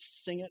 but we're just going to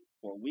sing it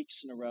 4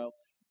 weeks in a row,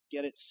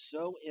 get it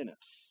so in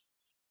us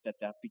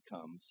that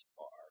becomes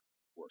our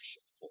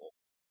worshipful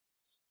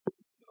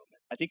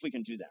moment. I think we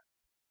can do that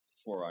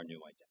for our new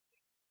identity.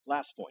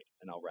 Last point,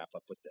 and I'll wrap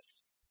up with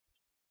this.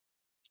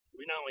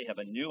 We not only have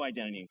a new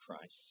identity in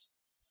Christ,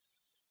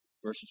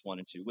 verses 1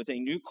 and 2, with a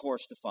new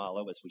course to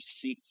follow as we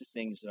seek the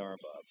things that are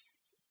above.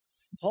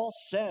 Paul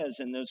says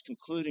in those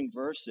concluding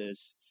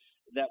verses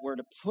that we're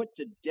to put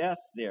to death,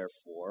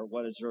 therefore,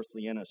 what is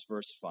earthly in us,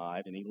 verse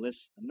 5, and he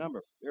lists a number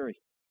of very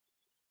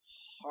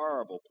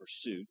horrible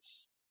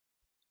pursuits.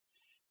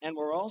 And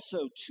we're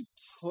also to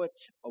put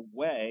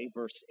away,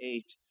 verse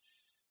 8,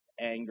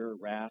 anger,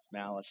 wrath,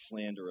 malice,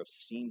 slander,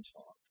 obscene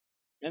talk.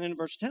 And in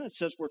verse 10 it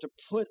says we're to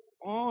put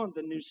on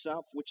the new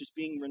self, which is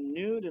being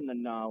renewed in the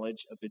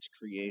knowledge of its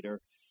creator.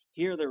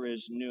 Here there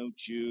is no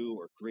Jew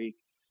or Greek,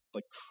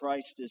 but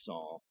Christ is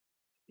all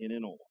in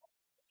and all.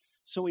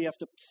 So we have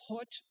to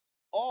put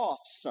off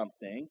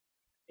something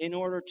in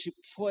order to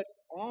put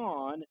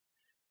on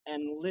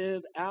and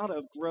live out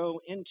of, grow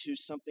into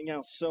something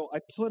else. So I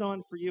put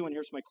on for you, and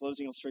here's my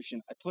closing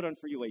illustration, I put on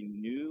for you a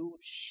new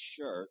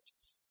shirt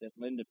that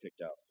Linda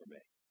picked out for me.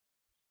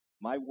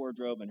 My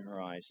wardrobe in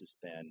her eyes has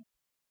been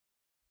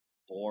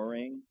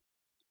boring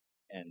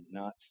and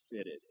not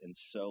fitted. And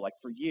so, like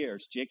for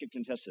years, Jacob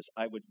can attest this,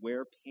 I would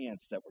wear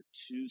pants that were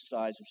 2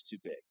 sizes too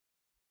big.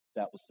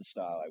 That was the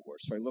style I wore.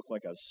 So I looked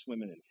like I was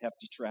swimming in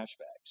hefty trash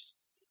bags.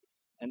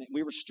 And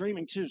we were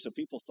streaming too, so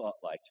people thought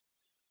like,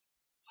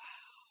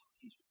 wow,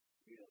 he's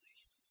really,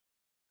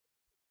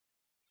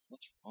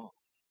 what's wrong?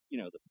 You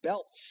know, the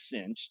belt's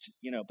cinched,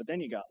 but then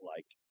you got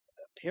like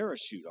a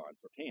parachute on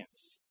for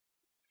pants.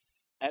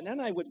 And then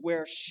I would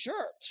wear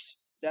shirts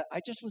that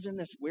I just was in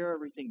this wear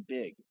everything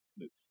big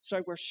mood. So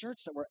I wear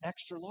shirts that were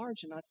extra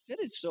large and not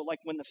fitted. So like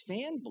when the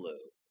fan blew,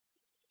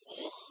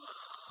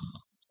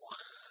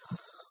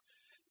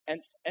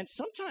 and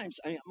sometimes,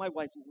 my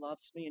wife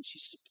loves me and she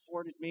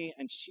supported me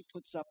and she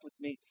puts up with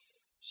me.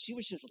 She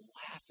was just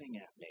laughing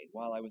at me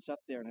while I was up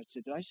there. And I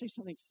said, did I say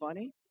something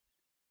funny?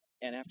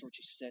 And afterwards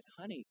she said,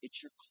 honey,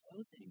 it's your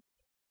clothing.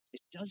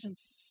 It doesn't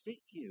fit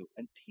you.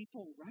 And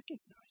people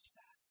recognize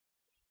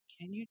that.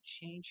 Can you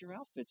change your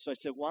outfit? So I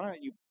said, why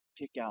don't you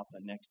pick out the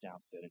next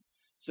outfit? And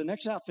so the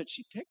next outfit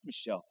she picked,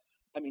 Michelle,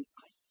 I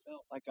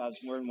felt like I was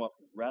wearing what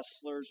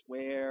wrestlers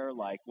wear,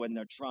 like when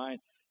they're trying.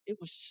 It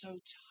was so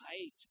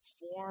tight,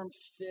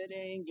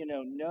 form-fitting,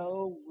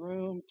 no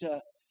room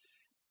to,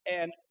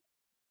 and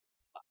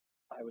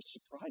I was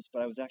surprised,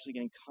 but I was actually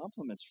getting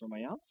compliments for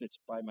my outfits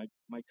by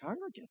my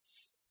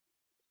congregants.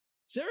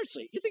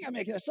 Seriously, you think I'm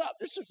making this up?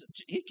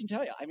 He can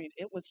tell you.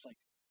 It was like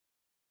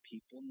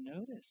people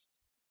noticed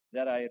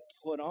that I had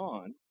put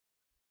on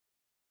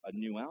a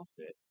new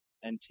outfit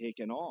and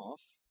taken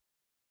off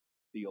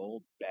the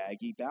old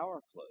baggy Bauer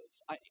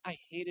clothes. I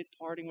hated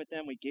parting with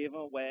them. We gave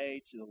them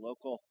away to the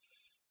local.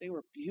 They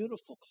were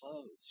beautiful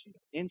clothes,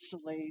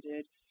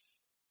 insulated,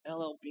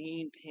 LL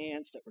Bean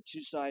pants that were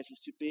 2 sizes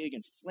too big,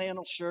 and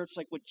flannel shirts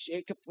like what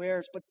Jacob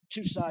wears, but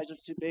 2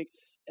 sizes too big.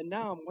 And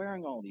now I'm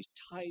wearing all these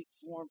tight,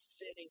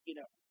 form-fitting,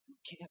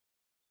 can't.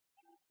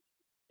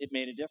 It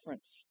made a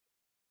difference.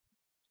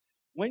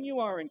 When you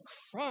are in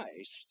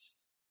Christ,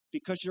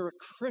 because you're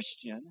a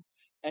Christian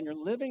and you're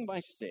living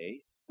by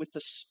faith with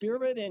the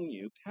Spirit in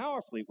you,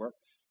 powerfully work.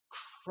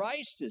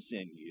 Christ is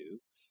in you,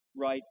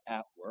 right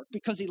at work,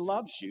 because he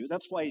loves you.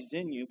 That's why he's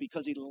in you,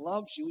 because he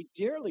loves you. He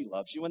dearly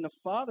loves you. And the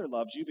Father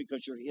loves you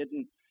because you're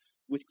hidden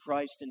with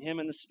Christ in him,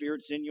 and the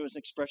Spirit's in you as an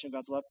expression of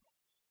God's love.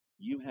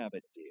 You have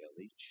a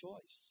daily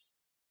choice.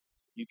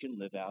 You can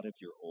live out of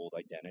your old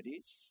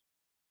identities,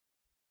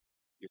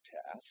 your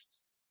past,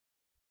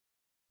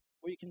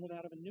 or you can live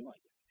out of a new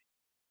identity.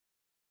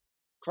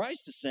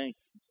 Christ is saying,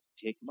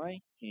 take my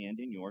hand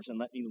in yours and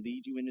let me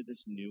lead you into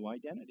this new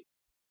identity.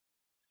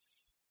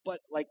 But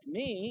like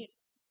me,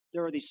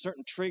 there are these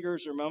certain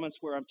triggers or moments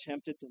where I'm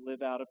tempted to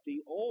live out of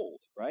the old,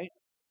 right?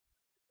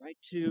 Right?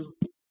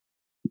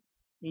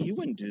 You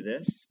wouldn't do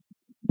this.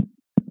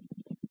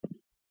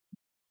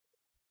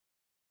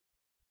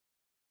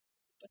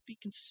 But be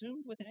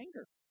consumed with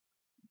anger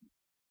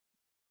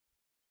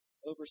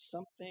over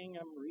something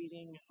I'm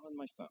reading on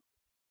my phone.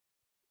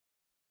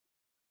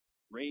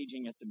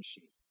 Raging at the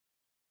machine.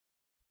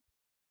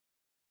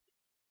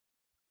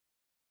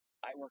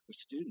 I work with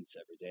students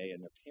every day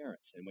and their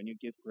parents. And when you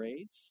give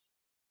grades,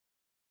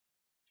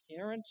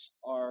 parents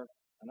are,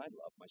 and I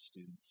love my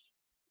students,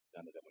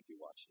 none of them would be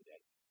watching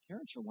today.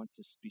 Parents are want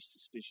to be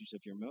suspicious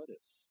of your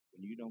motives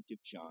when you don't give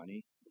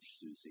Johnny or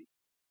Susie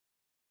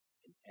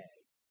an A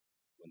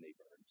when they've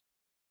earned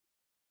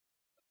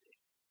a B.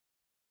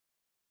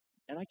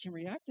 And I can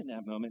react in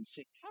that moment and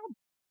say, how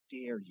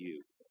dare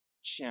you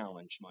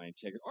challenge my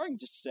integrity? Or I can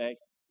just say,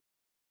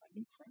 I'm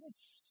in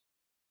Christ.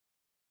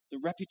 The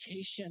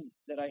reputation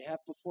that I have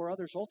before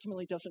others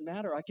ultimately doesn't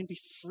matter. I can be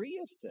free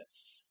of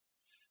this.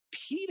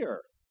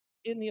 Peter,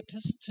 in the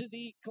epistle to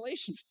the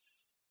Galatians,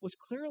 was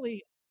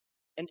clearly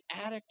an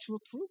addict to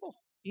approval.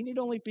 He need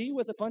only be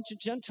with a bunch of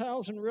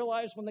Gentiles and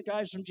realize when the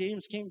guys from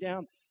James came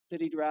down that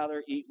he'd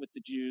rather eat with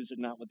the Jews and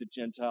not with the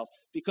Gentiles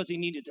because he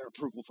needed their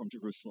approval from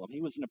Jerusalem.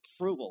 He was an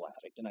approval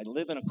addict, and I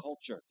live in a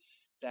culture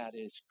that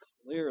is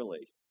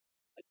clearly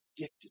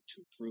addicted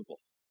to approval.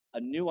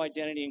 A new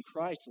identity in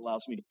Christ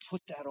allows me to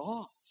put that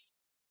off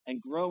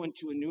and grow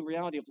into a new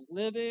reality of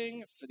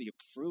living for the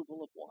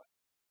approval of one.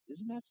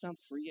 Doesn't that sound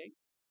freeing?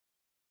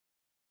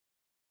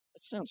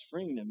 That sounds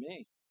freeing to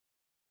me.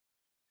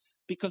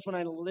 Because when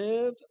I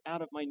live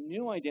out of my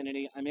new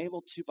identity, I'm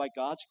able to, by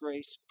God's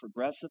grace,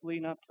 progressively,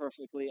 not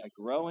perfectly, I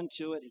grow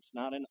into it. It's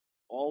not an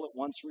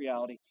all-at-once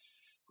reality.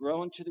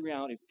 Grow into the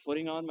reality of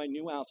putting on my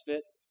new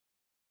outfit,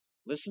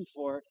 listen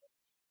for it,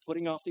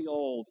 putting off the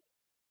old,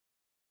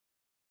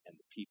 and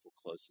the people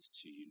closest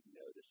to you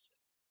notice it.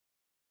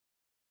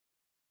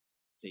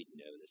 They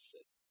notice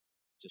it,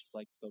 just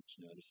like folks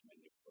notice my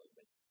new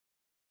clothing.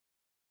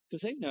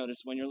 Because they've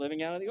noticed when you're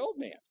living out of the old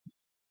man,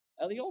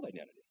 out of the old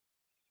identity.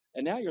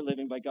 And now you're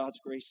living by God's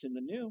grace in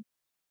the new.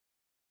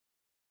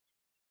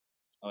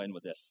 I'll end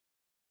with this.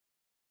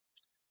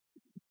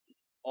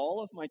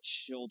 All of my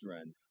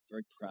children,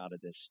 very proud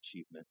of this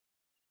achievement.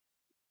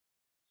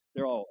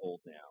 They're all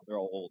old now. They're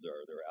all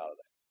older. They're out of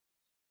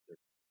they're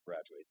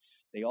graduated.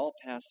 They all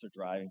passed their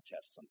driving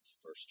tests on the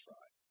first try.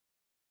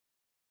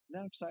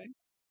 Isn't that exciting?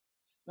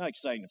 Not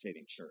exciting to pay the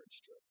insurance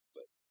trip,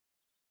 but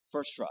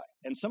first try.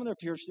 And some of their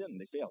peers didn't.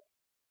 They failed.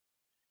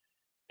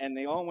 And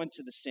they all went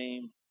to the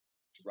same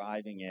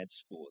driving ed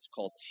school. It's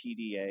called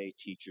TDA,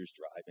 Teachers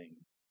Driving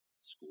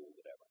School,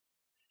 whatever.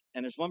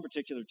 And there's one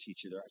particular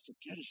teacher there. I said,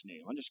 get his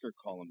name. I'm just going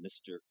to call him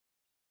Mr.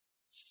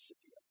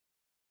 Scipio.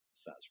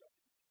 Sounds right.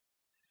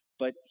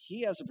 But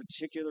he has a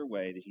particular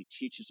way that he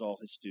teaches all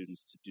his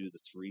students to do the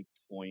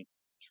 3-point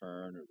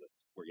turn, or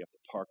where you have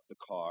to park the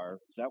car.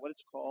 Is that what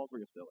it's called? Where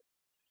you have to,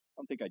 I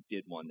don't think I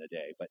did one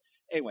today. But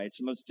anyway, it's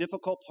the most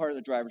difficult part of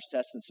the driver's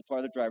test, and it's the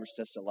part of the driver's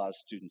test that a lot of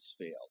students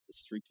fail,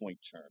 this 3-point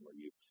turn where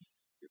your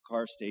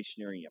car's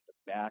stationary, and you have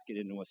to back it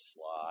into a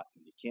slot,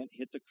 and you can't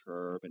hit the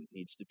curb, and it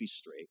needs to be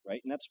straight,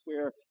 right? And that's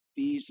where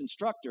these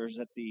instructors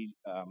at the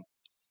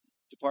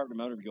Department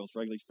of Motor Vehicles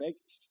regularly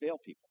fail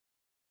people.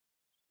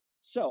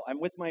 So I'm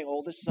with my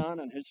oldest son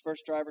on his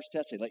first driver's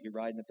test. They let you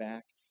ride in the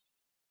back,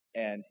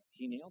 and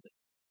he nailed it.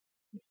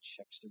 He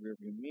checks the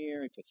rearview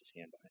mirror. He puts his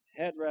hand behind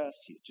the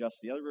headrest. He adjusts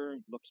the other rear,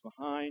 looks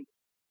behind.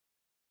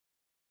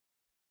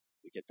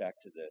 We get back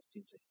to the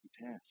team. He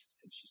passed.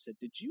 And she said,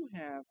 did you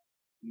have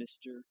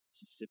Mr.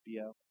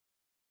 Scipio?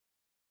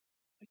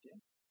 I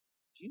did.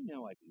 Do you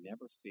know I've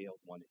never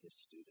failed one of his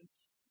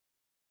students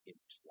in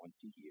 20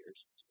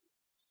 years of doing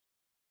this?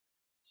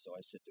 So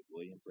I said to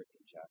William,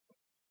 Brittany, and Jacqueline,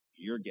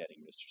 you're getting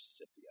Mr.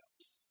 Scipio.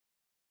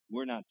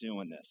 We're not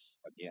doing this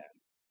again.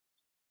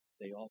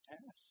 They all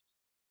passed.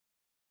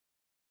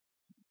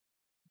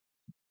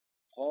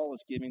 Paul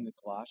is giving the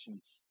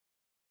Colossians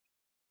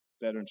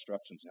better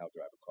instructions on how to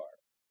drive a car.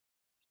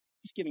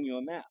 He's giving you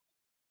a map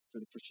for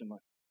the Christian life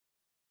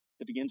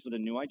that begins with a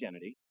new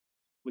identity,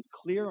 with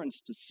clear and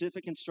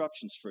specific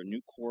instructions for a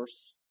new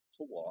course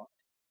to walk,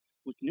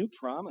 with new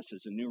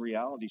promises and new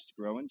realities to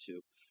grow into,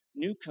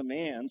 new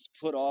commands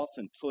put off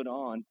and put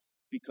on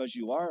because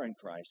you are in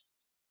Christ,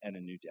 and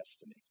a new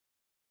destiny.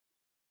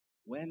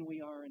 When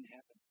we are in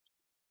heaven,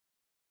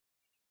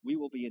 we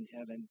will be in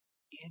heaven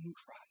in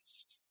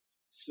Christ,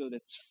 so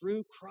that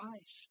through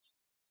Christ,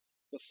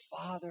 the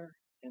Father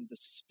and the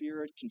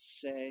Spirit can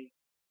say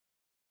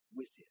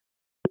with him,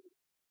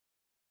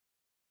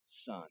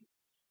 son,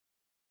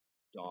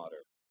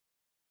 daughter.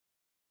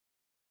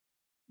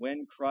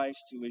 When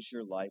Christ, who is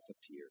your life,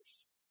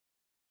 appears,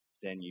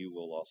 then you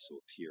will also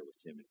appear with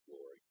him in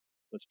glory.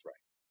 Let's pray.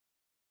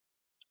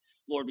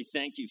 Lord, we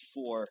thank you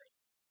for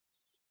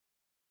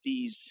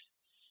these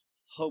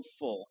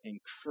hopeful,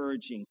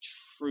 encouraging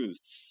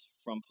truths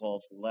from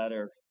Paul's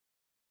letter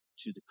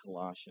to the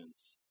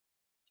Colossians.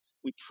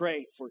 We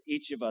pray for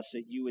each of us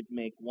that you would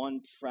make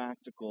one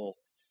practical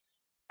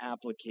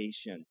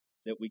application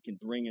that we can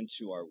bring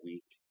into our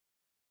week.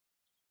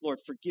 Lord,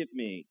 forgive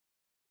me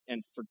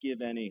and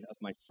forgive any of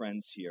my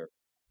friends here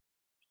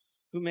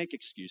who make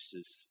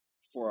excuses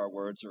for our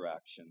words or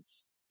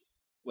actions,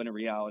 when in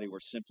reality we're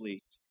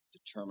simply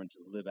determined to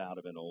live out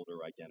of an older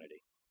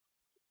identity.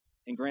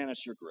 And grant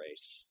us your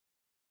grace,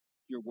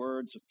 your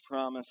words of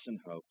promise and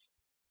hope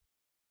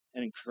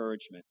and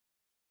encouragement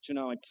to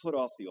not only put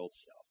off the old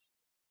self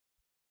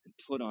and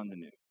put on the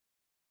new,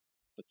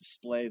 but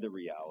display the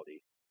reality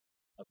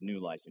of new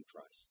life in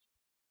Christ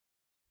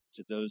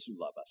to those who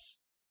love us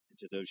and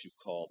to those you've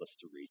called us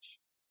to reach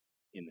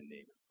in the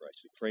name of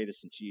Christ. We pray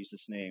this in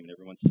Jesus' name. And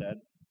everyone said,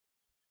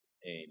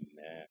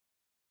 amen.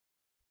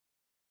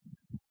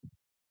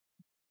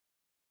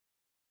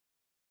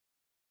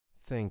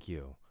 Thank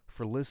you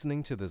for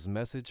listening to this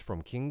message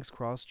from King's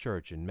Cross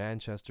Church in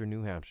Manchester,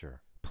 New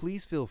Hampshire.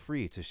 Please feel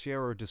free to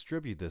share or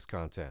distribute this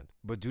content,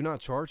 but do not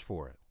charge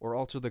for it or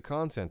alter the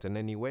content in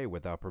any way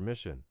without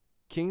permission.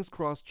 King's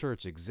Cross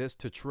Church exists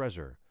to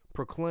treasure,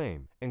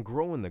 proclaim, and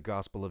grow in the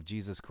gospel of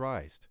Jesus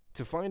Christ.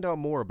 To find out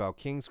more about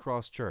King's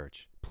Cross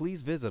Church,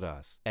 please visit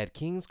us at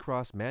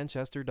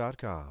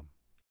kingscrossmanchester.com.